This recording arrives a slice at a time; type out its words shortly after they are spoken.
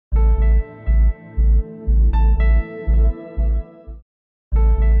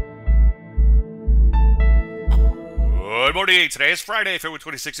Good morning. Today is Friday, February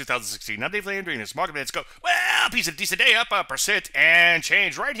 26, 2016. I'm Dave Landry, and it's Market Minutes Go. Well, piece of decent day, up a percent and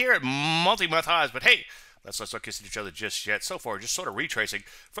change right here at multi-month highs. But hey, let's not start kissing each other just yet. So far, just sort of retracing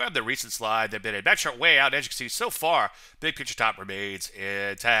from the recent slide. They've been a backshot way out. As you can see, so far, big picture top remains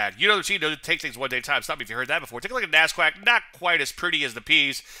intact. You know the routine, to take things one day at a time. Stop me if you heard that before. Take a look at NASDAQ. Not quite as pretty as the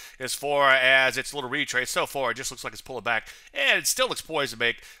peas as far as its little retrace. So far, it just looks like it's pulling back, and it still looks poised to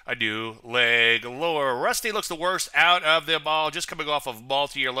make a new leg lower. Rusty looks the worst out of them all, just coming off of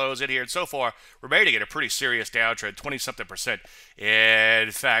multi-year lows in here, and so far, remaining in a pretty serious downtrend, 20-something%.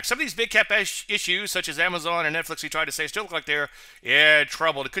 In fact, some of these big cap issues, such as Amazon and Netflix, he tried to say, still look like they're in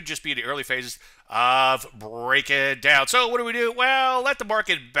trouble. It could just be the early phases of breaking down. So what do we do? Well, let the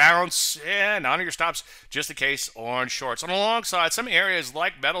market bounce and honor your stops just in case on shorts. On the long side, some areas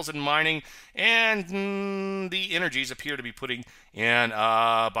like metals and mining and the energies appear to be putting in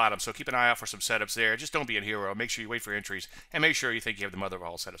bottom. So keep an eye out for some setups there. Just don't be a hero. Make sure you wait for entries and make sure you think you have the mother of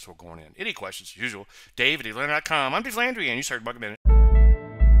all setups for going in. Any questions, as usual, Dave at DaveLandry.com. I'm Dave Landry, and you started Market Minute.